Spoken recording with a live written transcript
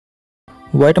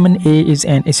Vitamin A is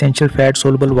an essential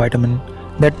fat-soluble vitamin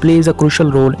that plays a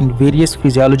crucial role in various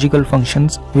physiological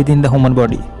functions within the human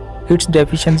body. Its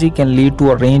deficiency can lead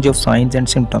to a range of signs and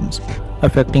symptoms,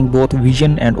 affecting both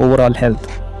vision and overall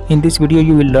health. In this video,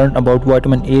 you will learn about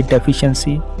vitamin A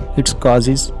deficiency, its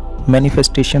causes,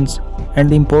 manifestations, and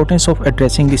the importance of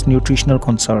addressing this nutritional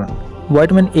concern.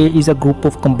 Vitamin A is a group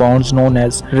of compounds known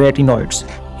as retinoids,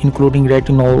 including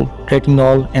retinol,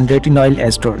 retinol, and retinyl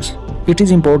esters. It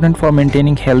is important for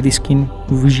maintaining healthy skin,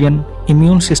 vision,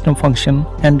 immune system function,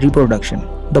 and reproduction.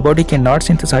 The body cannot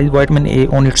synthesize vitamin A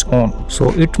on its own,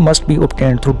 so it must be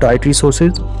obtained through dietary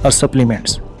sources or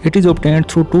supplements. It is obtained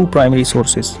through two primary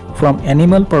sources, from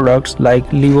animal products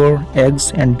like liver,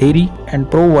 eggs, and dairy, and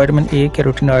pro-vitamin A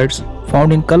carotenoids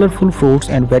found in colorful fruits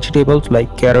and vegetables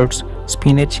like carrots,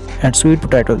 spinach, and sweet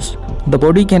potatoes. The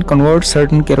body can convert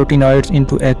certain carotenoids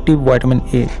into active vitamin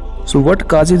A. So what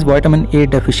causes vitamin A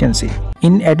deficiency?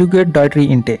 Inadequate dietary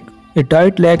intake. A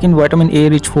diet lack in vitamin A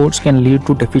rich foods can lead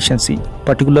to deficiency,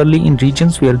 particularly in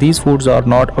regions where these foods are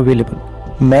not available.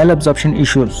 Malabsorption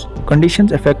issues.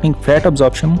 Conditions affecting fat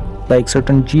absorption, like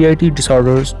certain GIT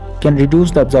disorders, can reduce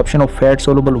the absorption of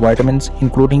fat-soluble vitamins,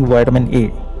 including vitamin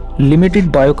A. Limited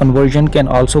bioconversion can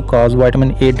also cause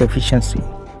vitamin A deficiency.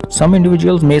 Some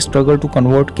individuals may struggle to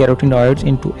convert carotenoids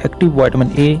into active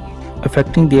vitamin A,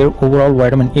 affecting their overall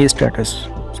vitamin A status.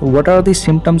 So what are the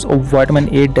symptoms of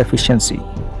vitamin A deficiency?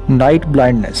 Night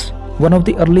blindness. One of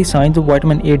the early signs of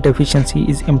vitamin A deficiency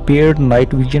is impaired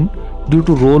night vision due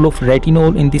to role of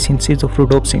retinol in the synthesis of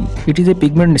rhodopsin. It is a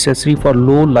pigment necessary for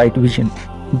low light vision.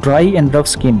 Dry and rough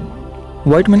skin.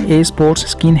 Vitamin A supports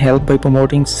skin health by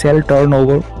promoting cell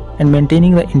turnover and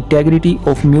maintaining the integrity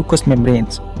of mucous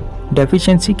membranes.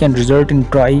 Deficiency can result in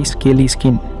dry, scaly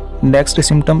skin. Next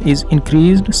symptom is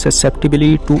increased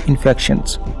susceptibility to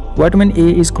infections. Vitamin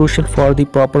A is crucial for the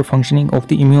proper functioning of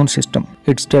the immune system.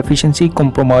 Its deficiency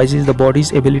compromises the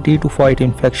body's ability to fight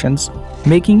infections,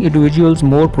 making individuals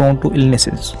more prone to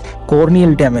illnesses.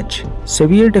 Corneal damage.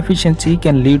 Severe deficiency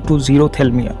can lead to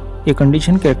xerophthalmia, a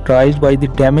condition characterized by the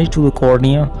damage to the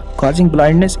cornea, causing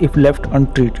blindness if left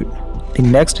untreated. The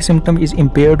next symptom is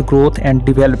impaired growth and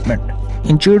development.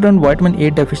 In children, vitamin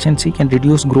A deficiency can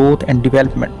reduce growth and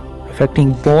development,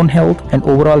 affecting bone health and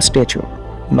overall stature.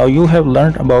 Now you have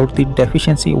learned about the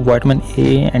deficiency of vitamin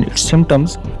A and its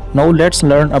symptoms. Now let's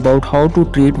learn about how to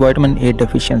treat vitamin A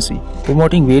deficiency.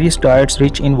 Promoting various diets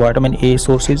rich in vitamin A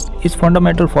sources is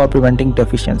fundamental for preventing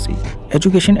deficiency.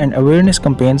 Education and awareness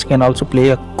campaigns can also play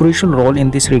a crucial role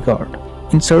in this regard.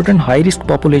 In certain high-risk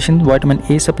populations, vitamin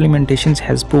A supplementation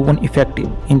has proven effective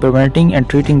in preventing and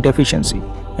treating deficiency.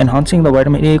 Enhancing the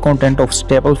vitamin A content of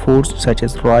staple foods such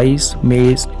as rice,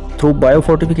 maize, through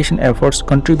biofortification efforts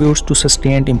contributes to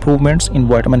sustained improvements in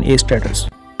vitamin A status.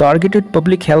 Targeted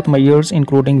public health measures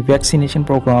including vaccination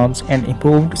programs and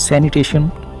improved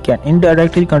sanitation can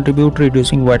indirectly contribute to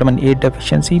reducing vitamin A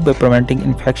deficiency by preventing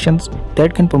infections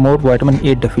that can promote vitamin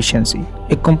A deficiency.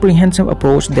 A comprehensive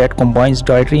approach that combines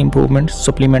dietary improvements,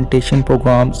 supplementation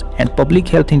programs, and public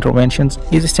health interventions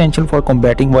is essential for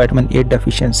combating vitamin A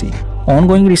deficiency.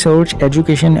 Ongoing research,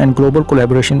 education, and global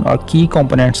collaboration are key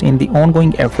components in the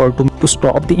ongoing effort to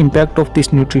stop the impact of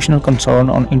this nutritional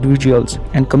concern on individuals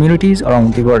and communities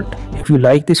around the world. If you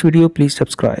like this video, please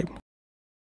subscribe.